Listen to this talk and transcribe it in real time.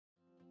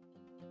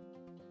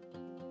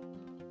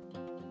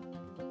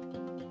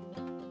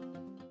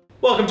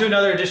Welcome to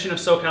another edition of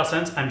SoCal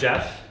Scents. I'm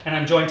Jeff, and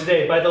I'm joined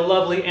today by the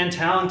lovely and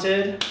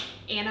talented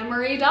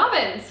Marie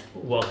Dobbins.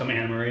 Welcome,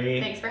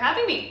 Marie. Thanks for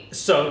having me.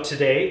 So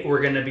today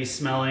we're going to be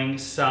smelling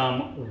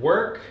some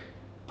work,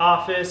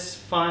 office,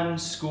 fun,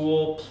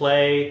 school,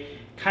 play,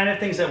 kind of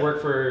things that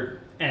work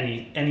for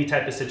any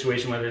type of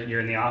situation, whether you're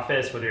in the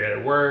office, whether you're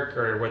at work,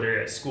 or whether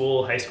you're at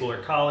school, high school,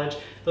 or college.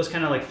 Those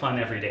kind of like fun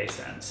everyday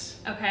scents.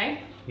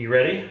 Okay. You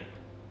ready?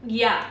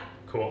 Yeah.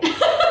 Cool.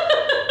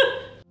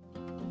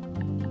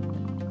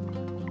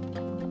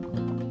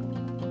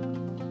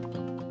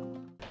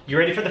 You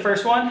ready for the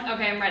first one?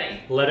 Okay, I'm ready.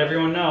 Let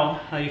everyone know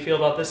how you feel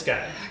about this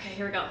guy. Okay,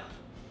 here we go.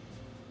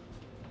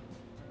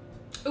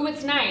 Ooh,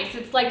 it's nice.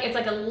 It's like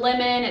a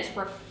lemon. It's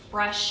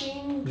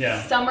refreshing.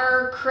 Yeah.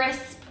 Summer,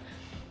 crisp.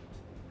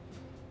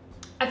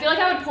 I feel like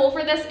I would pull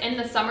for this in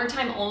the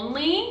summertime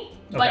only,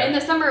 but Okay. in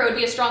the summer it would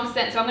be a strong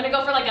scent. So I'm gonna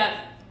go for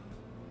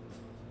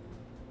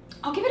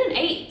I'll give it an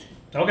 8.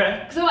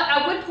 Okay. So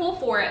I would pull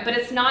for it, but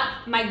it's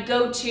not my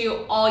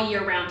go-to all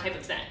year round type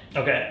of scent.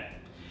 Okay.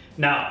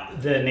 Now,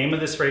 the name of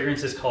this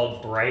fragrance is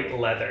called Bright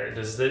Leather.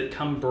 Does it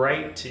come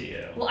bright to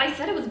you? Well, I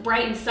said it was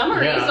bright and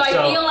summery, Yeah, so I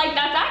so- feel like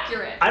that's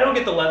accurate. I don't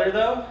get the leather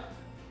though.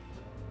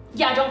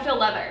 Yeah, I don't feel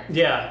leather.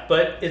 Yeah,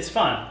 but it's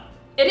fun.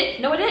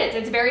 No, it is.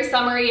 It's very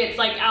summery. It's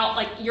like out,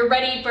 like you're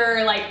ready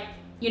for like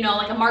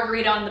a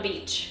margarita on the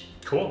beach.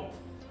 Cool.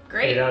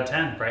 Great. 8 out of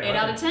 10, Bright 8 Leather.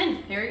 out of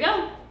 10. Here we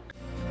go.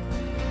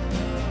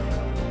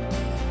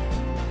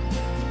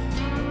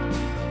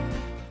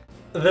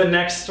 The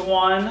next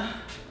one,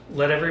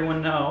 let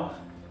everyone know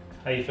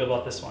how you feel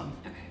about this one.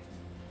 Okay.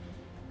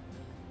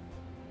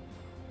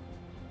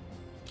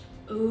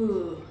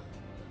 Ooh,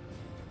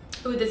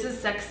 this is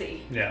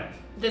sexy. Yeah.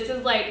 This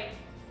is like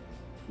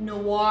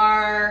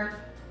noir.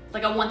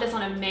 Like I want this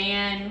on a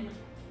man.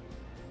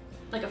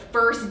 Like a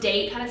first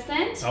date kind of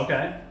scent.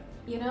 Okay.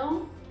 You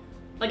know?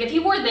 Like if he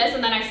wore this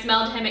and then I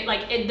smelled him,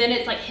 then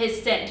it's like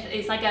his scent.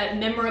 It's like a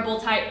memorable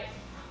type.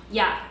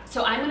 Yeah.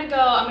 So I'm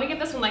gonna give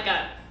this one like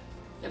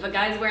if a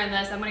guy's wearing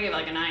this, I'm gonna give it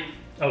like a 9.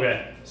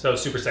 Okay. So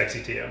super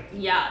sexy to you.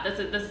 Yeah, this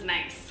is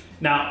nice.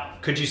 Now,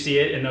 could you see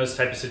it in those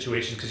type of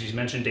situations? Because you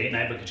mentioned date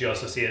night, but could you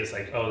also see it as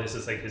like, oh, this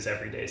is like his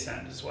everyday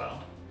scent as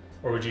well?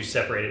 Or would you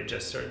separate it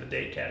just sort of the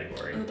date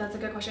category? Oh, that's a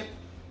good question.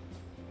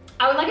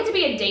 I would like it to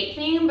be a date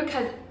theme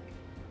because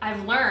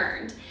I've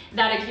learned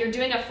that if you're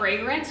doing a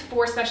fragrance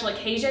for a special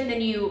occasion, then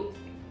you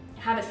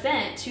have a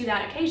scent to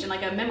that occasion,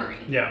 like a memory.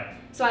 Yeah.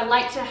 So I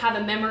like to have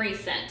a memory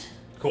scent.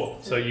 Cool.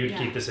 So you'd Yeah.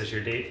 keep this as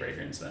your date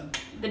fragrance then?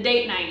 The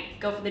date night.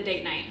 Go for the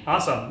date night.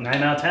 Awesome.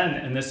 9 out of 10.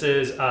 And this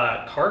is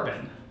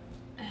Carbon.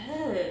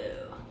 Oh,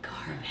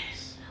 carbon.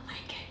 I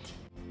like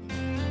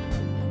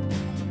it.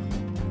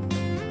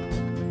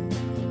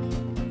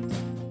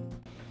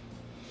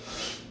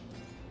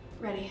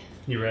 Ready.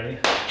 You ready?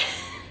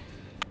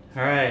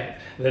 All right.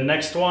 The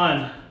next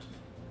one.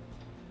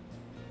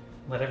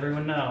 Let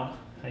everyone know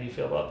how you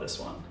feel about this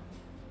one.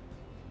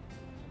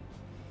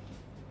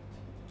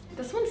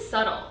 This one's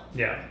subtle.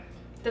 Yeah.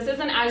 This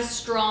isn't as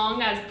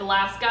strong as the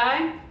last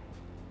guy,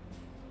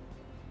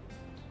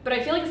 but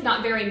I feel like it's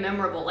not very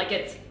memorable. Like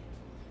it's,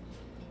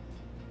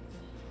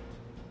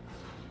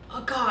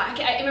 oh God,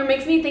 it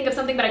makes me think of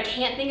something, but I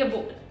can't think of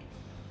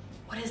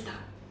what is that?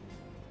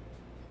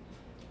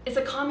 It's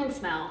a common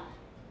smell.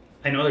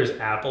 I know there's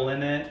apple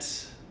in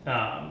it.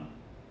 I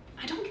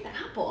don't get the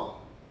apple.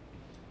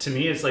 To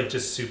me, it's like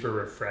just super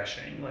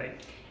refreshing. Like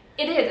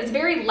It is. It's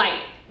very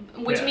light,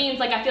 which Yeah. means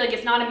like I feel like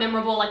it's not a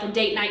memorable like a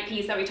date night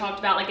piece that we talked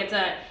about. Like it's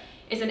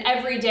an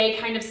everyday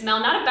kind of smell,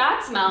 not a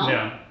bad smell.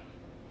 yeah.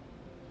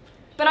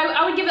 But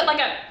I would give it like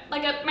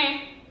a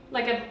meh,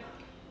 like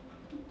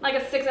a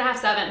 6.5,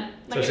 7.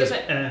 So Like it's just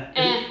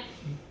eh.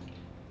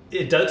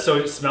 It does. So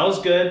it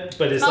smells good,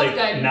 but it's Smells like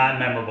good. not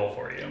memorable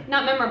for you.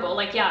 Not memorable.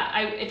 Like yeah,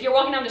 if you're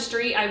walking down the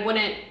street, I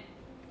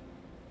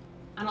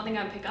don't think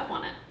I'd pick up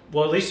on it.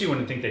 Well, at least you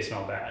wouldn't think they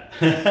smell bad.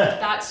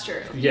 That's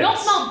true. You don't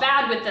Yes. smell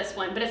bad with this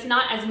one, but it's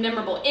not as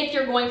memorable if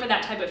you're going for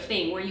that type of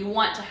thing where you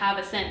want to have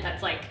a scent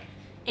that's like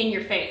in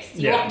your face.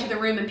 You Yeah. walk into the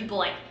room and people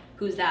like,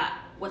 who's that?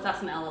 What's that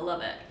smell? I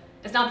love it.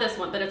 It's not this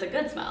one, but it's a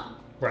good smell.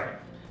 Right.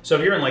 So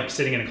if you're in like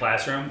sitting in a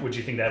classroom, would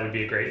you think that would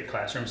be a great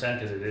classroom scent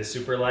because it is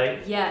super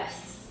light?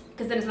 Yes,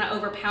 because then it's not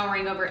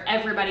overpowering over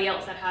everybody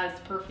else that has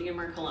perfume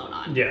or cologne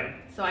on. Yeah.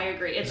 So I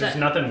agree. There's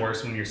nothing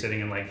worse when you're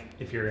sitting in like,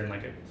 if you're in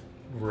like a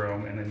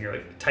room and then you're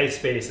like tight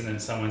space and then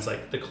someone's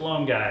like the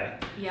cologne guy.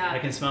 Yeah. I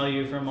can smell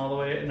you from all the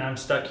way and I'm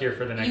stuck here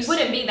for the next You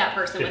wouldn't be that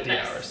person 50 with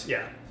this. hours.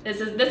 Yeah.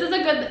 This is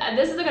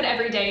a good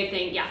everyday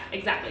thing. Yeah,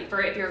 exactly.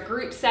 For if you're a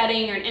group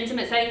setting or an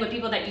intimate setting with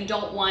people that you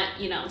don't want,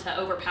 to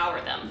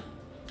overpower them.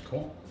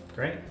 Cool.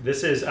 Great.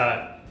 This is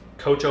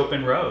Coach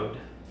Open Road.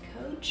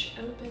 Coach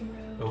Open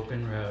Road.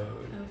 Open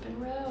Road. Open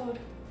Road.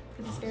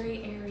 This is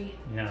very airy.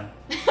 Yeah.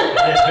 It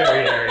is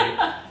very airy.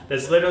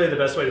 That's literally the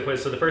best way to put it.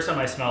 So the first time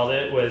I smelled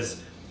it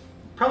was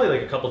probably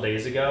like a couple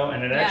days ago,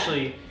 and it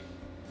actually,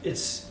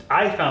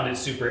 I found it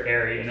super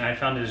airy, and I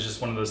found it as just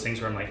one of those things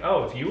where I'm like,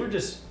 oh,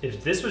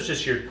 if this was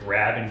just your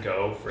grab and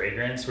go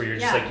fragrance, where you're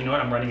just like, you know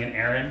what, I'm running an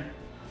errand,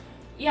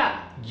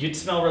 Yeah. You'd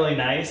smell really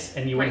nice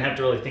and you wouldn't have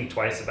to really think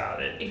twice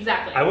about it.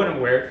 Exactly. I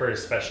wouldn't wear it for a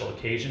special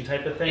occasion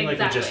type of thing like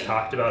we just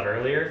talked about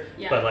earlier.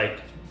 Yeah. But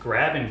like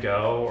grab and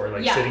go or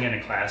like sitting in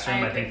a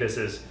classroom, I think this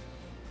is,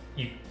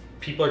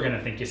 people are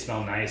gonna think you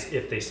smell nice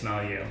if they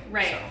smell you.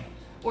 Right. So.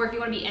 Or if you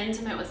want to be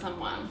intimate with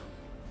someone,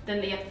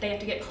 then they have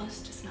to get close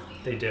to smell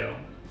you. They do.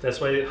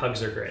 That's why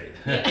hugs are great.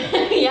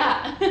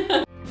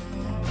 Yeah.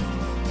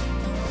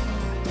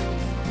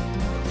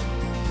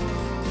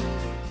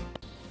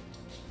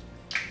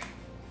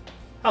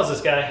 How's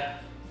this guy?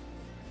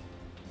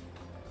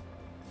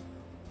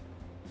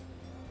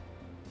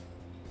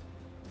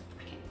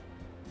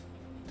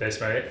 Did I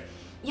spray it?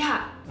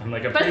 Yeah. I'm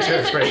pretty sure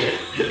I sprayed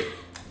it.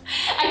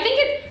 I think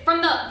it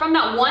from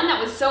that one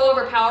that was so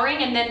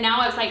overpowering, and then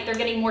now it's like they're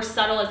getting more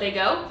subtle as they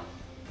go.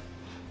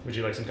 Would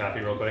you like some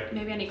coffee real quick?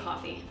 Maybe I need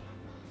coffee.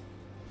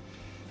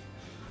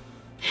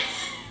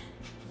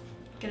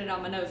 Get it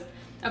on my nose.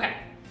 Okay.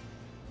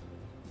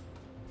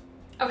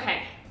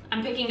 Okay,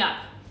 I'm picking up.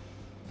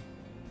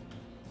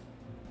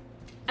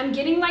 I'm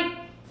getting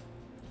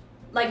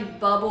like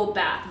bubble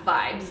bath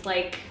vibes.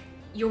 Like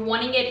you're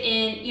wanting it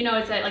in, you know,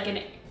 it's like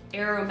an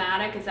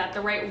aromatic, is that the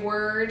right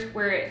word?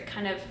 Where it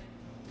kind of,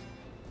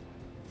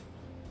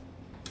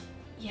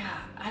 yeah,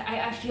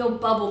 I feel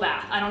bubble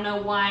bath. I don't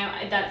know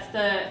why that's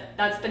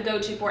the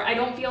go-to for it. I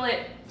don't feel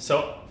it.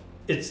 So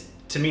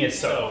to me it's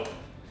soap.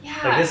 Yeah.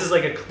 Like this is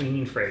like a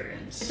clean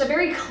fragrance. It's a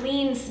very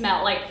clean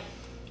smell, like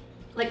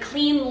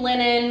clean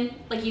linen,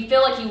 like you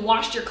feel like you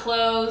washed your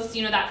clothes,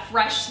 you know, that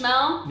fresh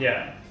smell.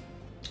 Yeah.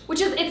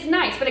 It's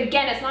nice, but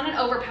again, it's not an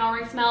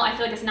overpowering smell. I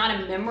feel like it's not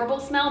a memorable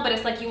smell, but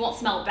it's like you won't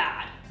smell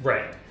bad.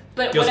 Right.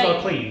 But you'll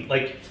smell clean.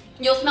 Like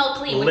you'll smell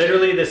clean.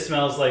 Literally, this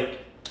smells like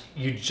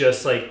you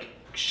just like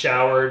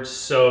showered,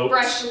 soaked,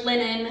 fresh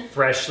linen,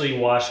 freshly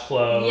washed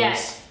clothes.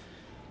 Yes.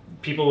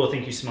 People will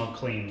think you smell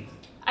clean.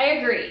 I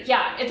agree.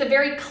 Yeah, it's a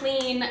very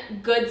clean,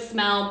 good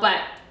smell,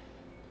 but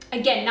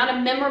again, not a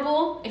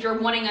memorable. If you're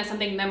wanting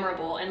something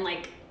memorable and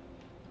like.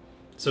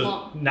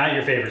 So not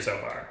your favorite so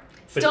far.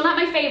 Still not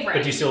my favorite.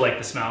 But do you still like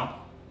the smell?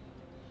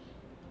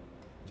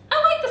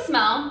 I like the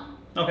smell.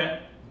 Okay.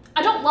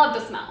 I don't love the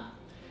smell.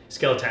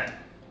 Scale of 10.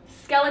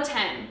 Scale of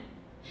 10.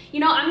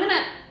 You know, I'm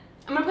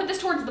gonna put this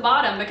towards the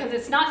bottom because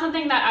it's not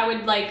something that I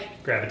would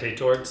like gravitate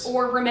towards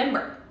or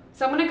remember.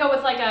 So I'm gonna go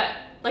with like a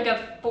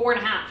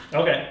 4.5.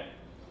 Okay.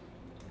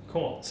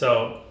 Cool.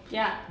 So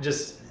yeah.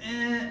 Just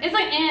It's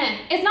like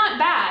It's not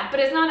bad,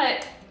 but it's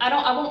not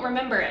I won't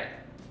remember it.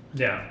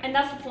 Yeah. And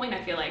that's the point,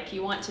 I feel like.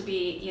 You want to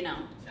be, you know.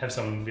 Have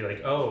someone be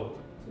like, oh.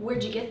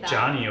 Where'd you get that?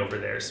 Johnny over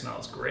there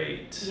smells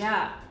great.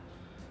 Yeah.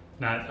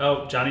 Not,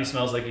 oh, Johnny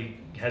smells like he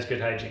has good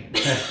hygiene.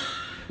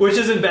 Which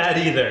isn't bad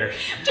either.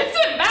 Which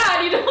isn't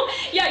bad.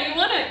 You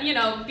want to, you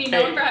know, be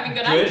known for having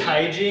good hygiene. Good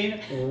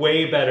hygiene,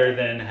 way better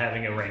than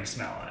having a rank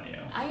smell on you.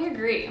 I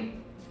agree.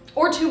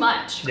 Or too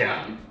much cologne.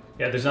 Yeah.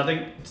 Yeah, there's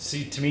nothing,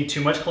 see, to me,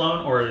 too much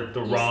cologne or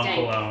the wrong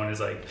cologne is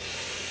like,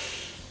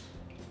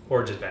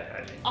 or just bad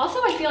hygiene. Also,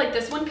 I feel like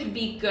this one could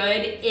be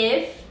good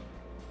if,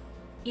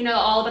 you know,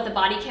 all about the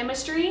body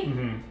chemistry.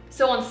 Mm-hmm.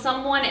 So on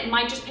someone, it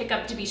might just pick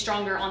up to be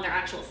stronger on their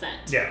actual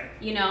scent. Yeah.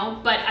 You know,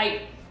 but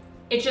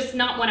it's just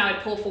not one I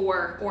would pull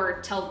for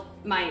or tell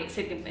my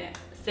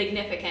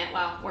significant,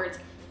 wow, words,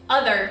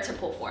 other to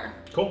pull for.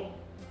 Cool.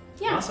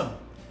 Yeah. Awesome.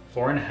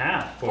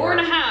 4.5.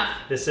 4.5.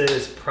 This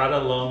is Prada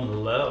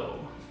L'Homme Leau.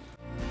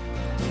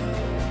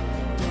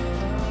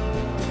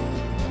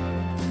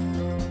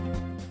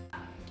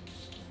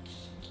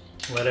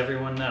 Let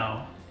everyone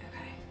know.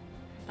 Okay.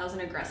 That was an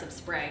aggressive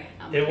spray.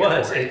 It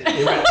was.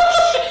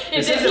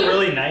 This is a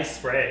really nice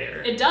spray.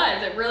 It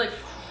does. It really,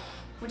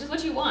 which is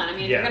what you want. I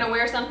mean, if you're going to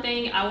wear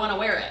something, I want to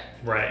wear it.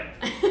 Right.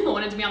 I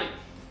want it to be on me.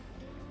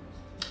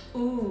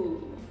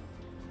 Ooh.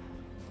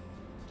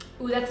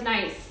 Ooh, that's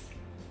nice.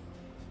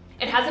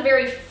 It has a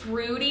very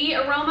fruity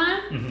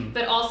aroma,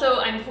 but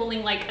also I'm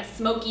pulling like a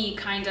smoky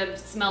kind of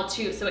smell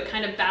too. So it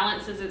kind of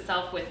balances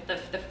itself with the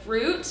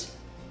fruit,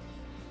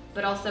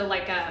 but also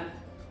like a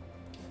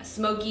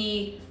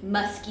smoky,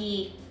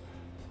 musky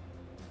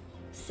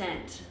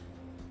scent.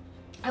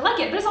 I like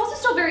it, but it's also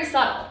still very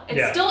subtle.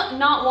 It's still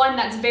not one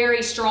that's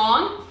very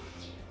strong,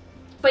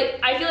 but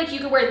I feel like you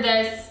could wear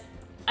this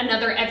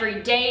another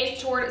everyday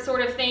sort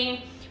of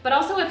thing. But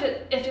also if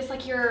it's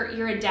like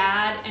you're a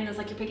dad and it's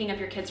like you're picking up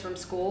your kids from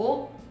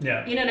school.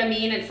 Yeah. You know what I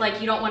mean? It's like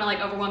you don't want to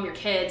like overwhelm your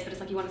kids, but it's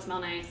like you want to smell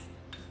nice.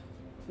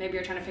 Maybe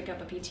you're trying to pick up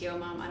a PTO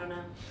mom. I don't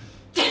know.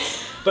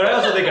 But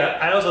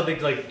I also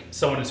think like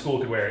someone in school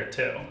could wear it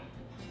too.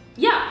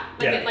 Yeah,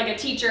 like a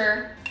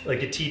teacher.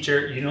 Like a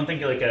teacher. You don't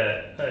think like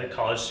a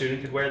college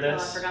student could wear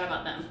this? Oh, I forgot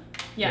about them.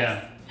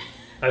 Yes. Yeah.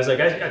 I was like,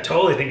 I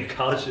totally think a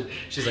college student.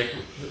 She's like,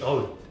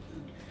 oh,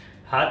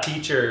 hot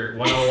teacher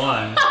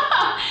 101.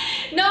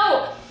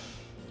 No,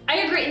 I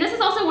agree. And this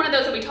is also one of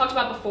those that we talked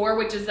about before,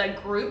 which is a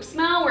group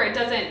smell where it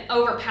doesn't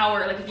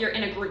overpower, like if you're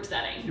in a group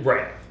setting.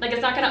 Right. Like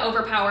it's not going to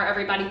overpower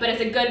everybody, but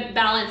it's a good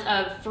balance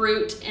of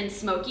fruit and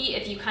smoky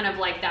if you kind of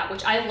like that,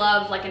 which I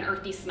love, like an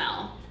earthy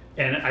smell.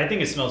 And I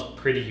think it smells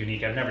pretty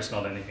unique. I've never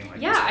smelled anything like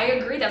this. Yeah, I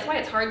agree. That's why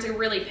it's hard to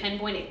really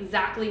pinpoint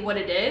exactly what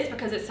it is,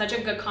 because it's such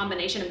a good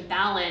combination and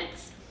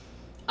balance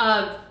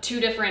of two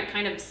different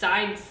kind of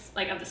sides,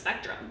 like, of the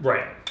spectrum.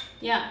 Right.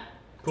 Yeah.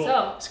 Cool.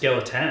 So, scale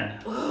of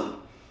 10.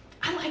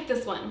 I like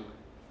this one.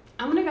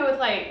 I'm gonna go with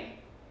like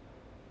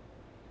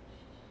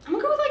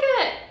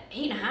a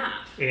 8.5.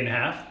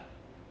 8.5?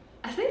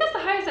 I think that's the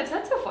highest I've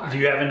said so far. Do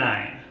you have a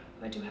 9?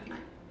 I do have 9.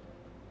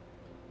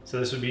 So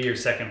this would be your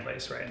second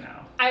place right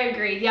now. I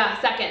agree. Yeah,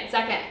 second.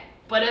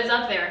 But it's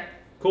up there.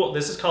 Cool.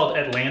 This is called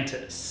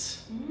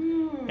Atlantis.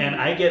 And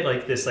I get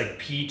like this like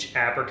peach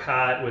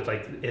apricot with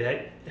like,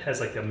 it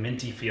has like a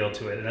minty feel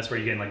to it. And that's where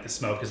you're getting like the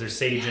smoke because there's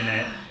sage in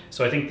it.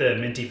 So I think the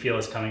minty feel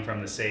is coming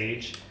from the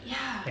sage.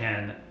 Yeah.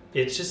 And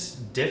it's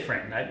just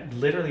different. I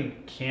literally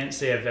can't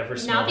say I've ever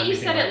smelled Now that you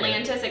said like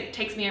Atlantis, it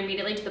takes me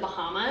immediately to the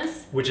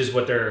Bahamas. Which is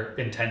what their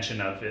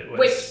intention of it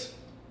was.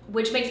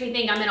 Which makes me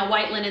think I'm in a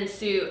white linen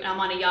suit and I'm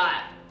on a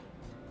yacht.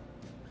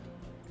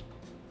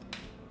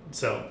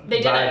 So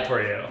they did it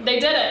for you. They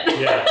did it.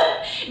 Yeah.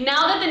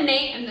 Now that the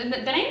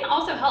name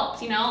also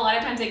helps. You know, a lot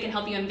of times it can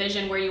help you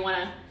envision where you want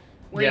to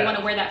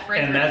wear that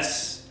fragrance. And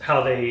that's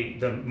how they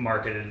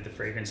marketed the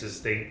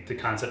fragrances. The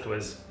concept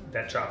was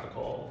that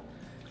tropical.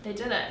 They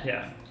did it.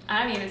 Yeah.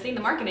 I haven't even seen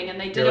the marketing, and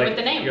they did it with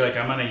the name. You're like,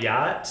 I'm on a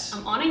yacht.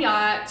 I'm on a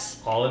yacht.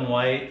 All in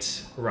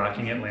white,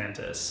 rocking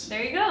Atlantis.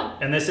 There you go.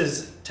 And this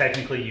is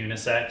technically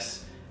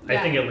unisex. Yeah.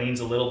 I think it leans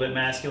a little bit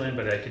masculine,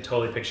 but I could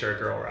totally picture a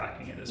girl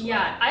rocking it as well.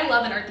 Yeah, I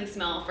love an earthy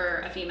smell for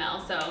a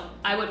female, so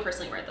I would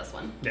personally wear this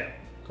one. Yeah,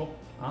 cool,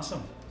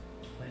 awesome.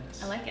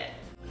 Atlantis. I like it.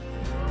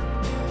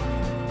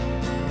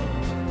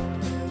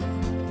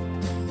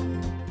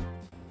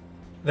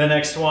 The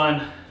next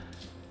one.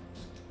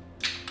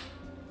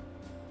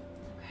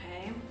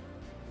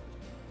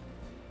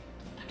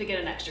 To get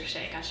an extra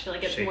shake. I just feel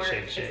like it's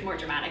more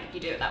dramatic if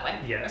you do it that way.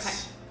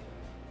 Yes.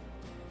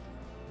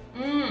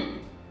 Okay.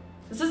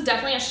 This is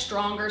definitely a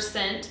stronger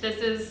scent.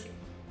 This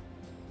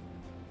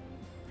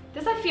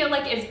I feel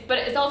like but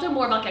it's also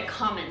more of like a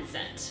common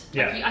scent.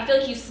 Yeah. Like I feel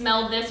like you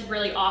smell this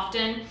really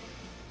often.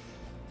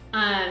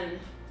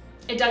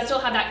 It does still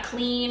have that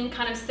clean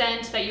kind of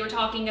scent that you were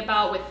talking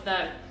about with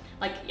the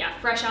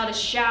fresh out of the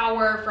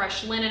shower,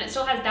 fresh linen. It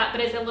still has that, but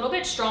it's a little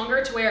bit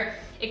stronger to where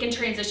it can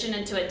transition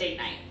into a date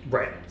night.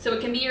 Right. So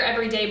it can be your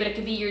everyday, but it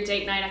could be your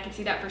date night. I can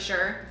see that for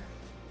sure.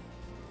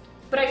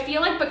 But I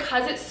feel like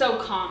because it's so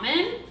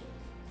common,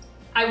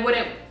 I'm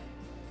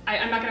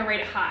not gonna rate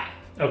it high.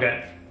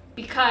 Okay.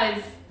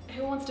 Because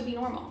who wants to be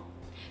normal?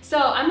 So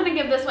I'm gonna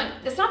give this one,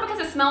 it's not because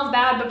it smells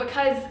bad, but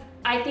because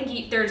I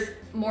think there's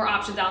more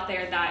options out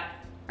there that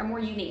are more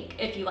unique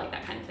if you like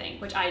that kind of thing,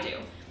 which I do.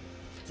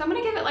 So I'm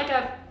gonna give it like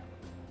a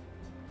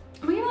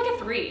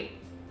 3.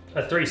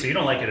 A 3, so you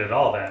don't like it at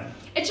all then?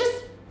 It's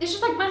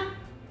just like, meh.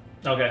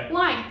 Okay.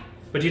 Why?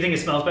 But do you think it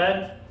smells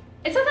bad?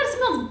 It's not that it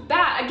smells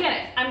bad. I get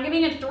it. I'm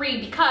giving it a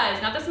 3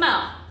 because, not the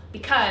smell,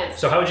 because.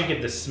 So how would you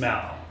give the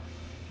smell?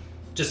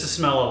 Just the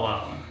smell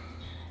alone?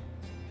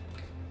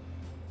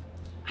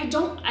 I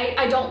don't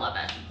love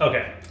it.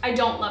 Okay. I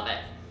don't love it.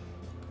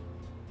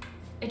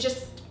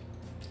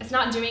 It's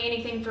not doing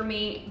anything for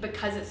me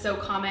because it's so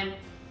common.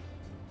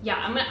 Yeah,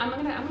 I'm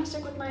gonna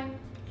stick with my.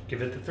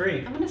 Give it the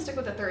 3. I'm gonna stick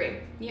with the 3.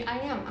 Yeah, I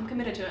am. I'm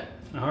committed to it.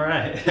 All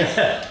right.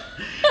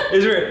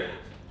 It's weird.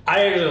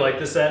 I actually like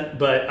the scent,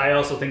 but I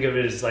also think of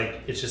it as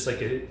like, it's just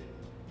like a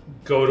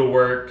go to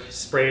work,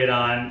 spray it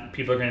on,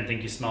 people are gonna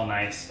think you smell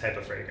nice type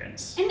of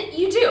fragrance. And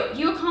you do,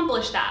 you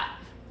accomplish that.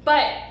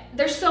 But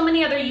there's so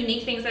many other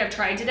unique things that I've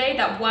tried today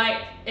that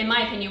in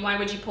my opinion, why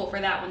would you pull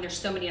for that when there's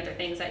so many other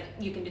things that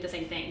you can do the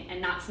same thing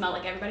and not smell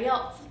like everybody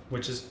else?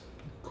 Which is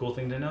a cool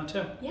thing to know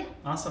too. Yeah.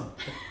 Awesome.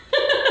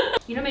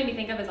 You know what made me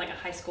think of is like a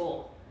high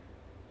school,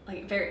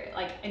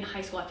 in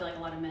high school I feel like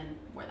a lot of men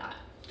wear that.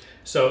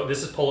 So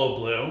this is Polo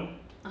Blue.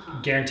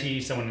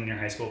 Guarantee someone in your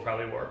high school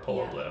probably wore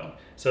Polo Blue.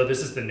 So this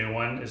is the new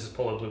one. This is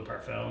Polo Blue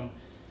Parfum.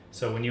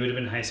 So when you would have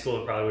been in high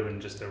school, it probably would have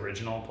been just the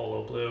original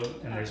Polo Blue,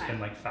 and there's been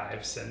like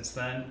 5 since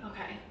then.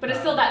 Okay, but it's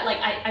still that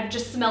I've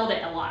just smelled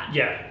it a lot.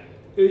 Yeah,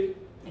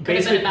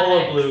 basically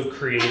Polo Blue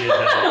created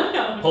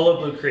that. Polo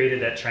Blue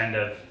created that trend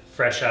of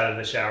fresh out of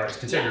the shower. It's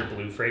considered a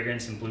blue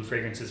fragrance, and blue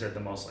fragrances are the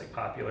most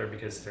popular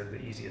because they're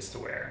the easiest to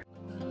wear.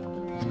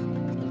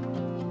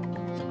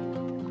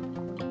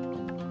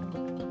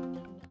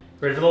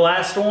 Ready for the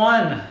last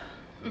one?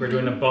 We're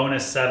doing a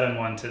bonus 7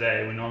 one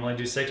today. We normally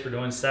do 6, we're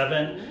doing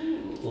 7.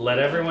 Ooh. Let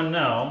everyone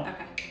know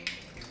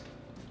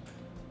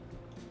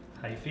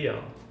how you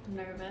feel. I'm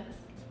nervous.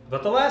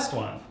 About the last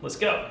one. Let's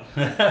go.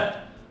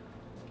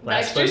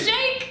 Extra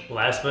shake!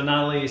 Last but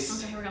not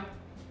least. Okay, here we go.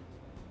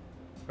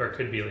 Or it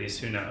could be least,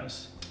 who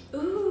knows?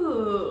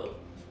 Ooh,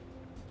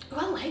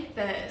 I like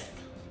this.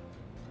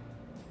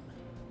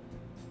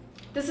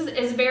 This is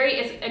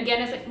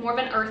it's more of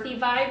an earthy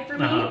vibe for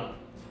me.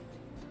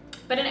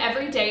 But an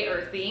everyday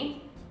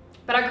earthy.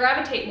 But I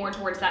gravitate more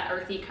towards that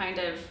earthy kind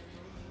of,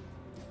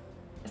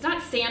 it's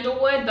not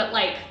sandalwood, but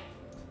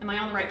am I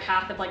on the right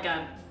path of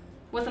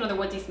what's another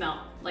woodsy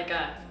smell? Like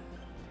a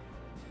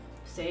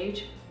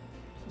sage?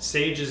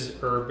 sage is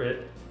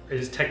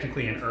is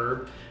technically an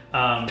herb.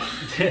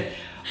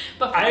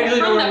 But I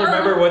actually don't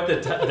remember what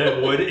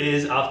the wood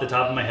is off the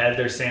top of my head.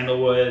 There's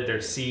sandalwood,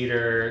 there's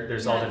cedar,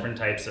 there's all different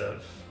types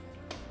of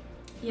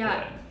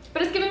wood.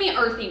 But it's giving me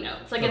earthy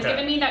notes. Like it's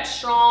giving me that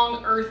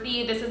strong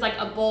earthy. This is like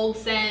a bold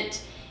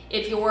scent.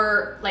 If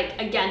you're like,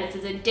 again, this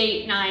is a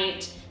date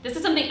night. This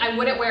is something I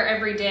wouldn't wear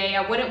every day.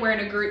 I wouldn't wear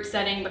in a group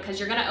setting because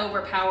you're gonna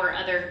overpower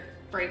other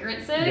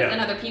fragrances and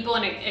other people,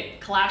 and it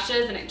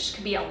clashes, and it just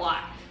could be a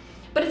lot.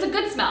 But it's a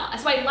good smell.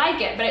 That's why I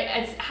like it, but it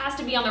has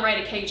to be on the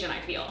right occasion, I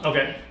feel.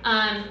 Okay.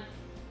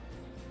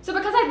 So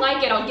because I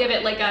like it, I'll give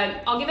it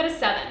a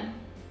 7.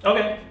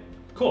 Okay,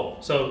 cool.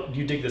 So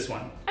you dig this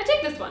one? I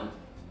dig this one.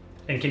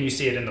 And can you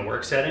see it in the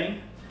work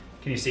setting?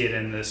 Can you see it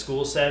in the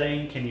school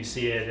setting? Can you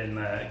see it in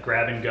the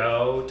grab and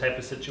go type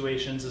of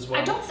situations as well?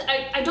 I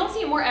don't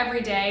see it more every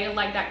day,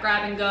 like that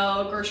grab and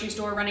go, grocery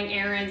store, running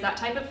errands, that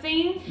type of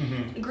thing.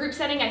 Mm-hmm. Group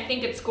setting, I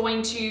think it's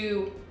going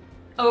to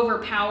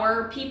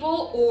overpower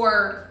people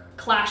or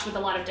clash with a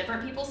lot of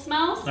different people's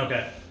smells.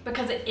 Okay.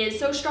 Because it is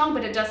so strong,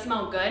 but it does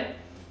smell good.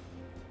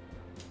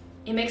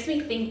 It makes me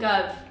think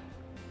of,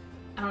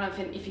 I don't know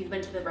if you've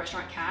been to the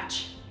restaurant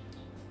Catch.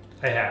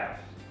 I have.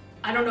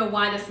 I don't know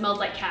why this smells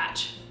like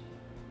Catch.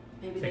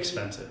 Maybe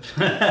expensive.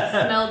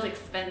 Smells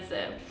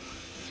expensive,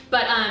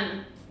 but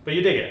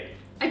you dig it.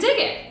 I dig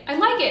it. I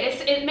like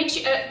it. It makes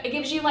you. It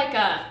gives you like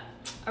a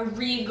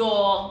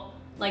regal,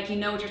 like you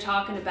know what you're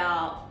talking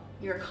about.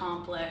 You're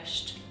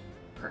accomplished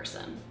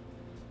person.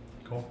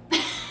 Cool.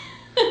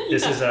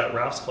 This is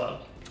Ralph's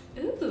Club.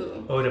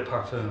 Ooh. Eau de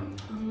Parfum.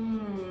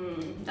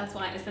 That's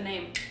why it's the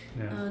name.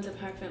 Yeah. Eau de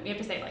Parfum. You have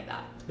to say it like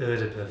that. Eau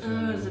de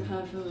Parfum. Eau de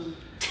Parfum.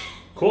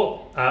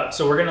 Cool.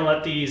 So we're gonna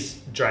let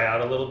these dry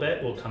out a little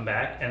bit. We'll come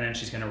back, and then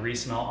she's gonna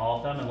re-smell all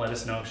of them and let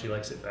us know if she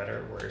likes it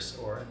better, worse,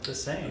 or the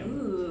same.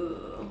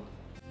 Ooh.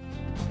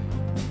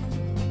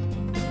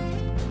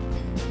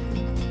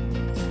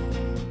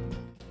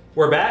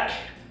 We're back.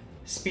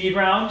 Speed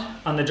round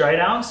on the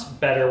Drydowns.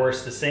 Better,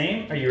 worse, the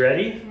same. Are you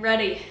ready?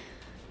 Ready.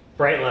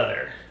 Bright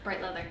leather.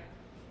 Bright leather.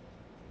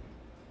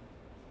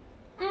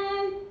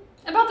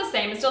 About the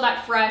same. It's still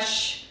that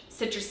fresh,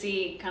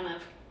 citrusy kind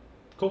of.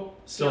 Cool.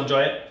 Still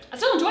enjoy it? I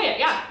still enjoy it,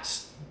 yeah.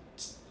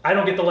 I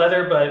don't get the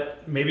leather,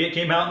 but maybe it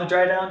came out in the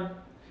Drydown.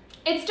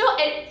 It still,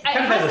 it kind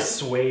of has a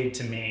suede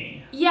to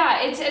me.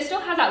 Yeah, it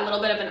still has that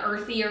little bit of an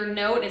earthier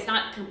note. It's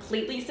not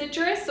completely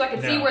citrus, so I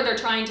can see where they're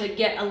trying to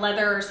get a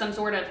leather or some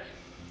sort of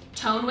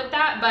tone with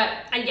that, but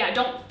I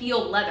don't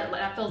feel leather.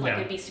 That feels like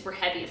it'd be super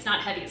heavy. It's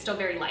not heavy, it's still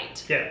very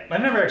light. Yeah,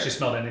 I've never actually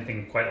smelled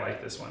anything quite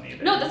like this one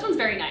either. No, this one's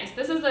very nice.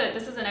 This is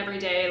an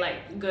everyday,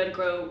 like, good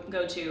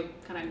go-to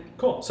kind of.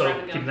 Cool, so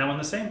keeping that one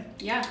the same.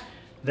 Yeah.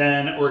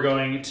 Then we're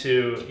going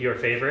to your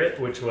favorite,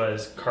 which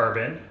was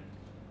Carbon.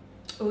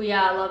 Oh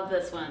yeah, I love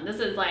this one. This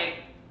is like,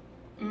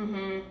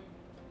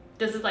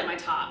 this is like my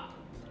top.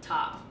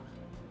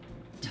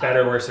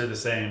 Better, worse, or the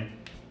same?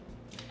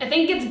 I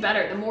think it's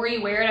better. The more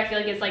you wear it, I feel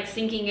like it's like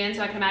sinking in.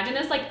 So I can imagine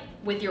this like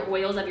with your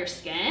oils of your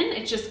skin,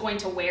 it's just going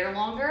to wear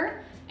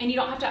longer. And you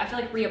don't have to, I feel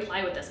like,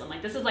 reapply with this one.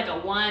 Like this is like a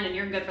 1 and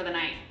you're good for the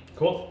night.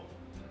 Cool.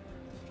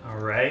 All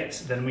right,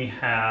 then we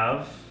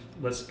have,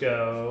 let's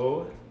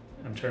go,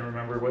 I'm trying to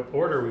remember what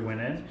order we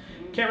went in.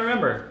 Can't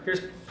remember.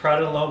 Here's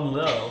Prada,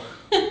 Leau.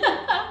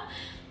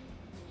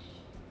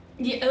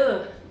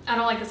 Yeah, I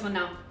don't like this one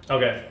now.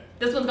 Okay.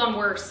 This one's gone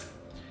worse.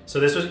 So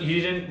this was,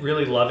 you didn't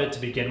really love it to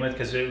begin with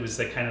because it was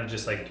the kind of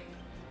just like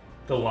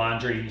the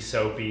laundry,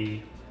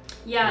 soapy,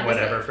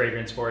 whatever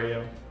fragrance for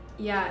you.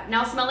 Yeah,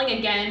 now smelling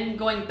again,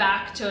 going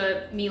back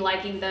to me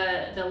liking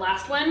the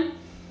last one,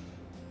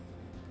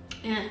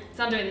 it's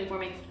not doing anything for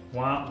me.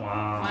 Wah,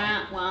 wah.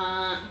 Wah,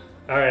 wah.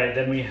 All right,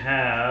 then we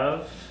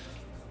have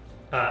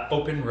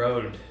Open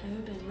Road.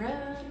 Open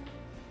Road.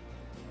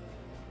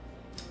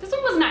 This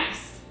one was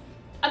nice.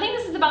 I think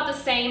this is about the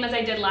same as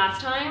I did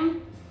last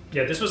time.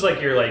 Yeah, this was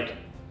like your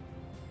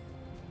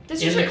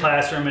in the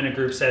classroom in a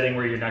group setting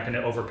where you're not going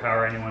to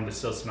overpower anyone but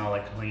still smell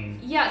like clean.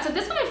 Yeah, so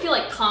this one I feel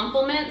like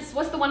complements.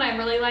 What's the one I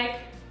really like?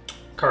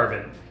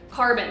 Carbon.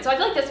 Carbon. So I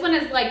feel like this one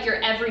is like your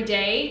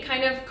everyday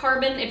kind of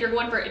carbon. If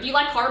you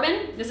like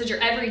carbon, this is your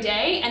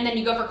everyday, and then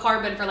you go for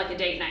carbon for like a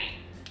date night.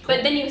 Cool.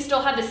 But then you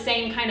still have the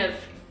same kind of,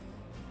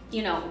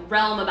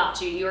 realm about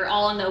you. You're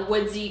all in the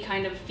woodsy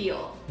kind of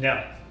feel.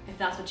 Yeah. If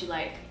that's what you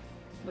like,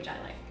 which I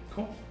like.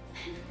 Cool.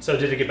 So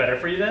did it get better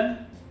for you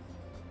then?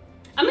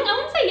 I mean,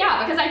 I would say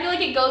yeah, because I feel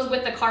like it goes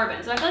with the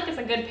carbon. So I feel like it's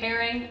a good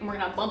pairing, and we're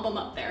gonna bump them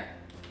up there.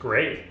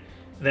 Great.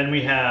 Then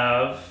we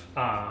have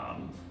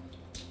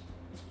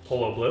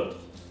Polo Blue.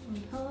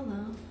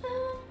 Polo.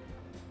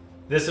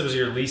 This was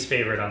your least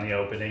favorite on the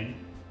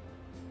opening.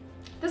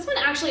 This one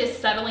actually is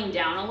settling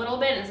down a little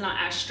bit. It's not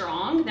as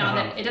strong. Now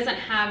that it doesn't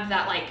have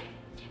that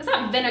it's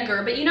not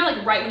vinegar, but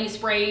like right when you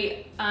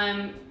spray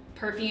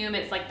perfume,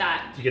 it's like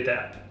that. You get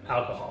that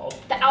alcohol.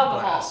 The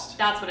alcohol, blast.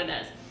 That's what it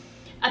is.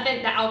 I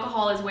think the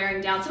alcohol is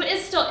wearing down. So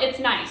it's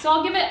nice. So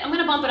I'm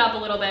gonna bump it up a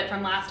little bit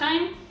from last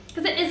time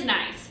because it is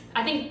nice.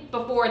 I think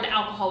before the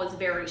alcohol was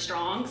very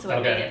strong, so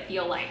it made it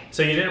feel like.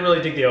 So you didn't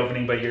really dig the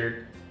opening, but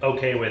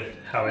okay with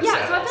how it Yeah,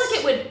 settles. so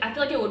I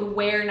feel like it would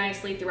wear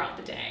nicely throughout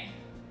the day.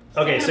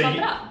 Okay, I'm so gonna bump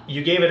it up.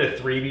 you gave it a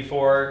 3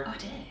 before. Oh, I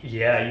did.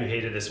 Yeah, you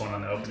hated this one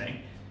on the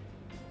opening.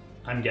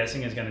 I'm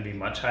guessing it's going to be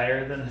much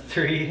higher than a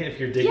 3 if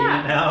you're digging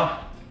it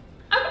now.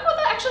 I would go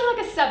with actually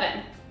like a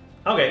 7.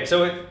 Okay,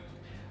 so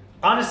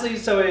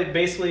it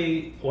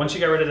basically, once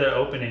you got rid of the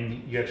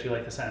opening, you actually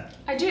like the scent.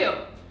 I do.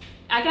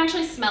 I can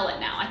actually smell it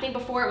now. I think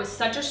before it was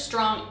such a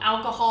strong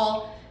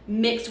alcohol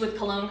mixed with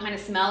cologne kind of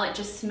smell. It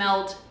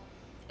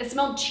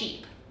smelled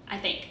cheap, I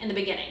think, in the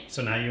beginning.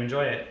 So now you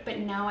enjoy it. But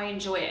now I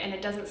enjoy it, and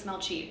it doesn't smell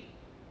cheap.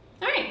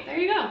 All right, there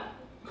you go.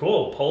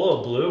 Cool,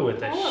 Polo Blue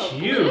with a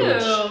huge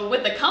Blue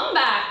with the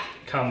comeback.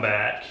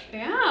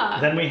 Yeah.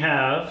 Then we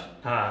have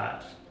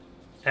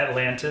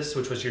Atlantis,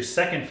 which was your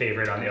second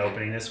favorite on the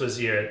opening. This was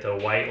the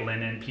white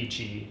linen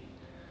peachy.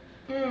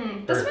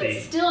 This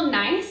one's still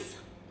nice,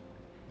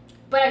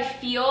 but I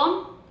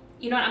feel,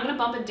 you know what, I'm gonna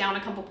bump it down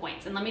a couple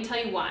points, and let me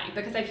tell you why.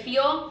 Because I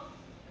feel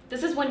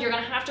this is one you're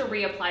gonna have to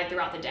reapply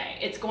throughout the day.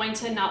 It's going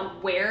to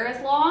not wear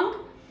as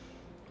long,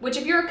 which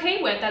if you're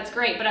okay with, that's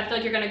great, but I feel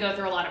like you're gonna go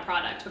through a lot of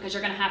product because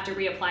you're gonna have to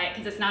reapply it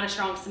because it's not a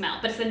strong smell,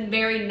 but it's a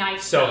very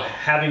nice smell. So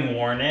having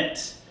worn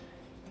it,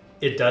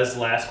 it does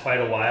last quite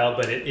a while,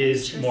 but it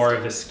is more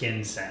of a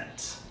skin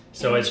scent.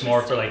 So it's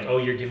more for like, oh,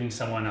 you're giving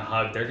someone a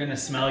hug. They're gonna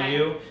smell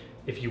you.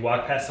 If you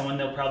walk past someone,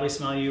 they'll probably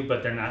smell you,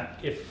 but they're not.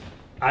 If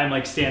I'm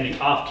like standing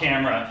off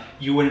camera,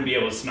 you wouldn't be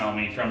able to smell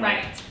me from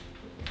like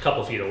a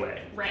couple feet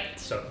away. Right.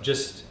 So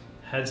just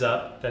heads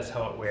up, that's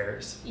how it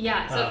wears.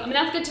 Yeah, so I mean,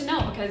 that's good to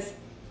know because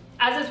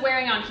as it's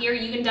wearing on here,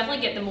 you can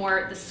definitely get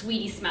the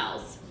sweetie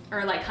smells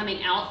are like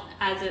coming out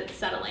as it's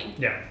settling.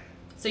 Yeah.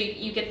 So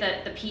you get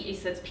the peach, it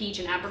says peach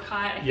and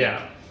apricot, I think.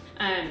 Yeah.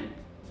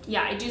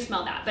 Yeah, I do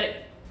smell that, but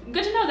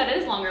good to know that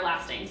it is longer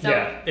lasting. So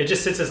yeah, it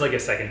just sits as like a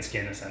second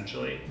skin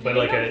essentially, but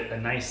like a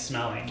nice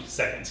smelling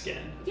second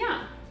skin.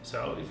 Yeah.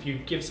 So if you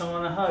give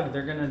someone a hug,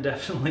 they're gonna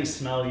definitely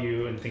smell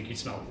you and think you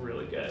smell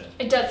really good.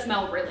 It does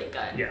smell really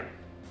good. Yeah.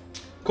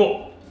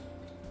 Cool.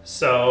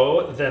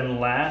 So then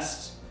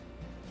last,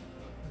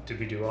 did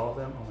we do all of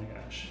them? Oh my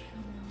gosh.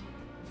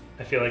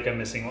 I feel like I'm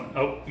missing one.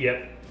 Oh,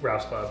 yep,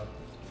 Ralph's Club.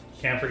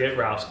 Can't forget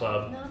Ralph's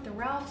Club. Not the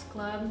Ralph's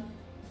Club.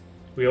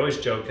 We always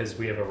joke because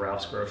we have a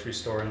Ralph's grocery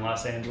store in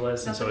Los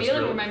Angeles. That's and so the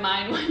feeling where my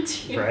mind went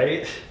to.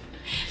 Right?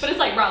 But it's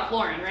like Ralph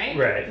Lauren, right?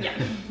 Right. Yeah.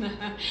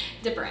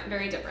 Different,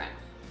 very different.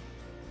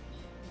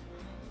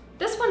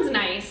 This one's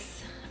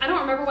nice. I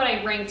don't remember what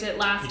I ranked it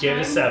last time. You gave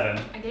it a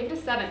 7. I gave it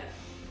a 7.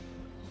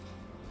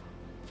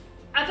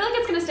 I feel like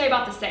it's gonna stay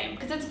about the same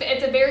because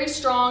it's a very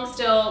strong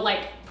still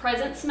like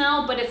present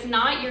smell, but it's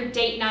not your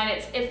date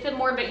night. It's the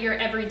more of your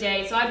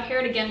everyday. So I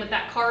paired again with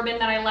that carbon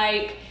that I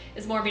like.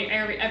 Is more of your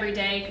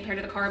everyday compared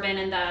to the carbon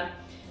and the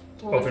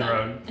Open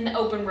Road. And the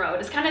Open Road.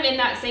 It's kind of in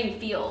that same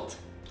field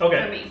for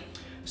me.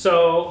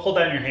 So hold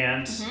that in your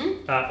hands.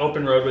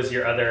 Open Road was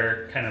your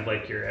other kind of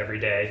like your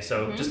everyday.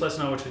 So just let us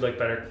know which you like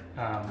better,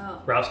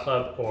 Ralph's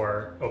Club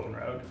or Open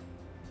Road.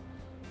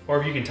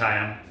 Or if you can tie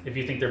them. If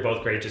you think they're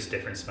both great, just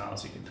different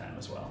smells, you can tie them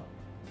as well.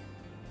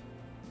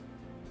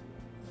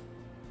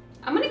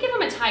 I'm gonna give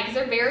them a tie because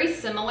they're very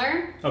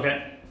similar.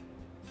 Okay.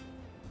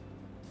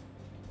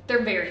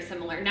 They're very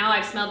similar. Now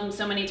I've smelled them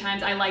so many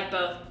times. I like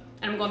both,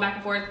 and I'm going back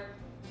and forth.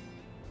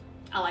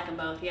 I like them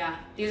both. Yeah,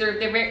 they're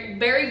very,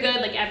 very good,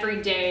 like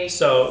everyday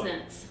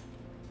scents.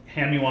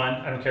 Hand me one.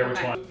 I don't care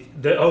which one.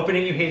 The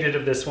opening you hated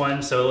of this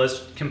one. So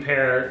let's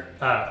compare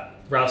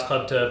Ralph's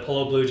Club to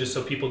Polo Blue, just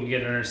so people can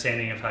get an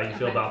understanding of how you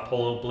feel about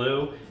Polo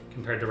Blue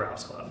compared to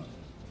Ralph's Club.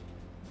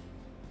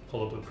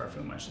 Polo Blue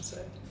Parfum, I should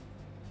say.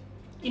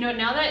 You know,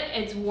 now that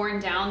it's worn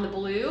down, the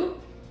blue,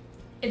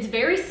 it's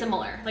very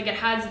similar. Like it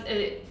has.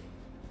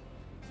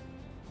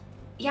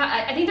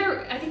 Yeah, I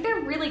think they're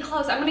really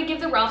close. I'm gonna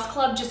give the Ralph's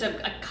Club just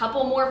a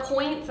couple more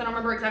points. I don't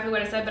remember exactly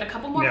what I said, but a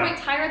couple more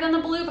points higher than the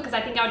blue because I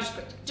think I would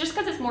just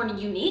because it's more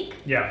unique.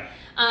 Yeah.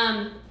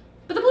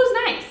 But the blue's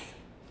nice.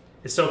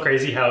 It's so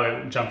crazy how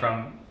it jumped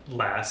from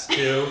last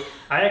to.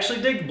 I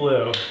actually dig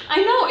blue.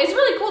 I know, it's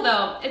really cool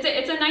though.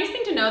 It's a nice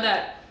thing to know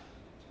that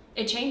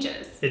it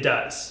changes. It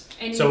does.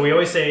 And so we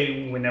always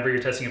say whenever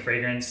you're testing a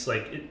fragrance,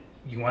 like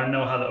you want to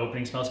know how the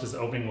opening smells because the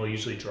opening will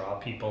usually draw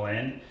people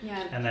in.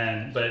 Yeah. And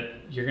then, but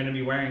you're going to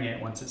be wearing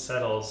it once it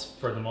settles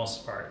for the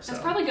most part. So.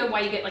 That's probably good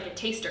why you get like a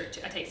tester.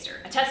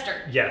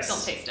 Yes.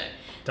 Don't taste it.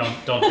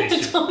 Don't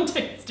taste it. Don't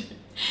taste it.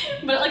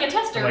 But like a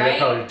tester, like, right? It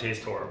probably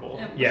tastes horrible.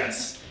 Yep.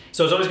 Yes.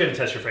 So it's always good to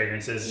test your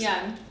fragrances.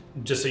 Yeah.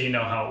 Just so you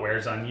know how it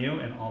wears on you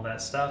and all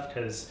that stuff,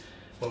 because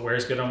what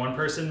wears good on one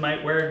person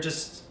might wear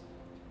just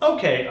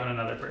okay on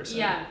another person.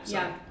 Yeah.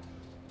 So.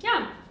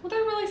 Yeah. Well,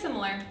 they're really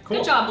similar. Cool.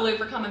 Good job, Blue,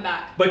 for coming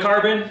back. But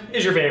Carbon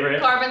is your favorite.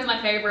 Carbon's my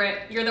favorite.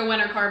 You're the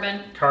winner,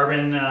 Carbon.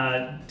 Carbon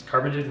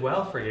did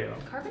well for you.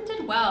 Carbon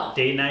did well.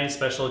 Date night,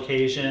 special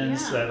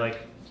occasions that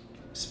like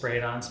spray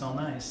it on, smell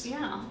nice. Yeah,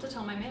 I'll have to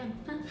tell my man.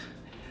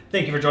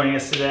 Thank you for joining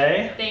us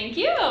today. Thank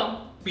you.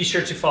 Be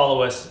sure to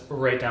follow us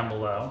right down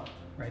below.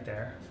 Right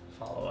there.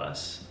 Follow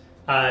us.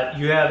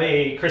 You have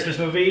a Christmas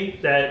movie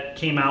that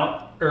came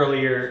out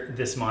earlier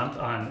this month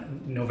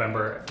on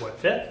November,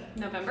 what, 5th?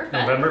 November 5th.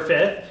 November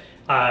 5th.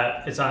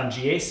 It's on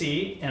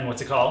GAC, and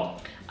what's it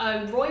called?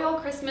 Royal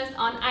Christmas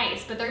on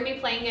Ice, but they're going to be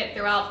playing it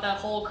throughout the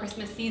whole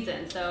Christmas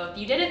season. So if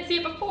you didn't see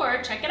it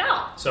before, check it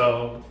out.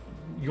 So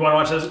you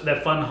want to watch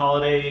that fun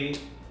holiday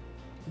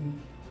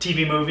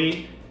TV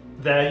movie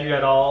that you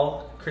had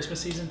all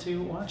Christmas season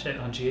to watch it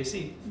on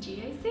GAC.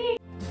 GAC.